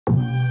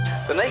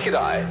The naked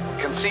eye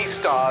can see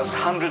stars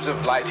hundreds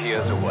of light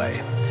years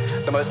away.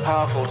 The most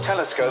powerful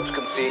telescopes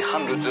can see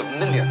hundreds of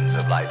millions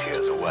of light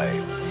years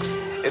away.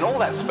 In all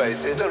that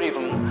space, is there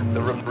even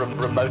the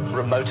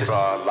remotest of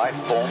our life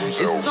forms?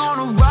 It's on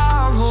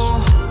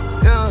arrival,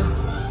 yeah.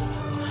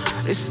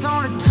 It's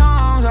on the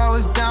times I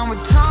was down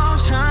with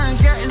times change.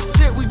 Getting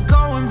sick, we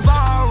going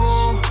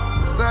viral,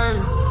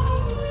 baby.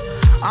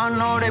 I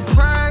know they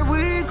pray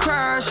we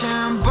crash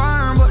and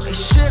burn, but they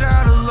shit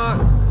out of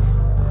luck.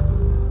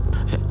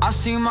 I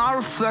see my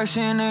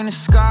reflection in the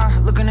sky,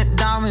 looking at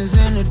diamonds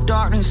in the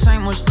darkness.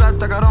 Ain't much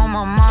left I got on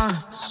my mind,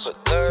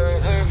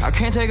 I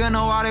can't take it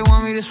no while they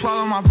want me to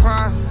swallow my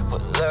pride.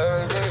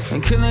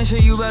 And killing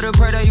shit, you better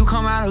pray that you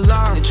come out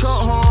alive. The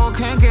chokehold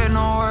can't get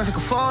nowhere. Take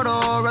a photo,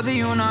 rather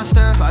you not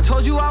stare. If I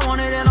told you I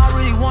want it and I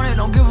really want it,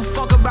 don't give a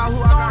fuck about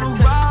who I gotta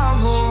take.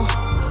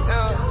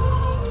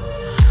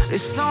 Yeah.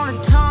 It's on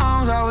the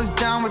times I was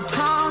down with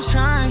times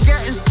change.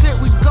 Getting sick,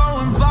 we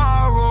going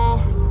viral,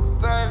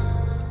 baby.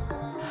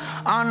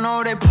 I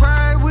know they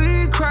pray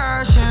we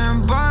crash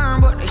and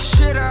burn, but they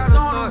shit out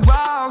of luck.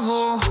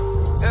 Arrival,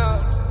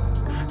 yeah.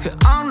 Yeah,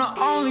 I'm the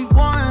only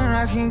one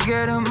that can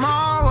get in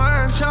my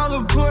way. Tell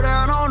her put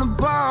that on the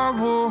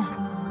Bible.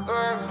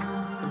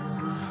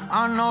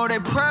 I know they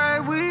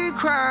pray we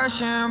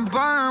crash and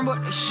burn,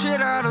 but they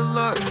shit out of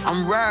luck.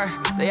 I'm rare,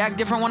 they act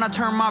different when I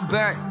turn my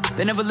back.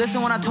 They never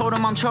listen when I told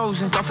them I'm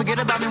chosen. Don't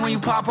forget about me when you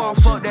pop off,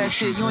 fuck that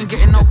shit. You ain't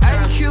getting no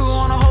AQ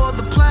on a whole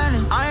other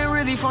planet. I ain't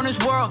really from this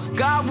world,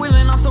 God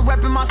willing, I'm still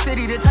repping my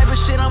city. The type of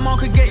shit I'm on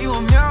could get you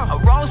a mural. I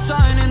wrote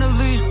something in the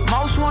league,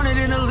 most wanted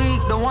in the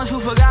league. The ones who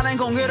forgot ain't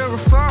gon' get a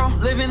referral.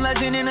 Living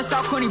legend in the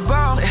South Quinny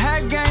borough. They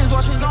had games,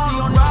 watching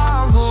City on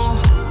rival,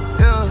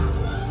 yeah.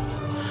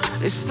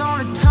 It's on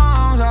the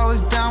times I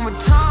was down with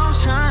times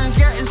change.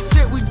 Getting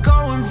sick, we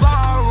going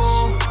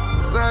viral,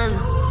 baby.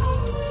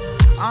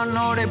 I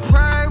know they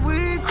pray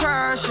we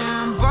crash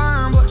and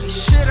burn, but they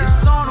shit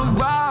it's on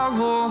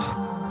arrival,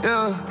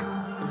 yeah.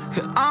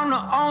 Yeah, I'm the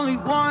only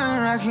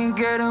one that can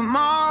get in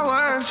my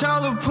way.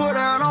 Tell her put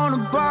that on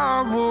the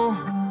Bible,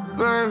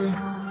 baby.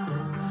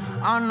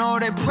 I know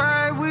they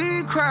pray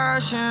we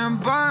crash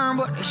and burn,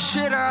 but they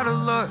shit out of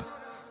luck.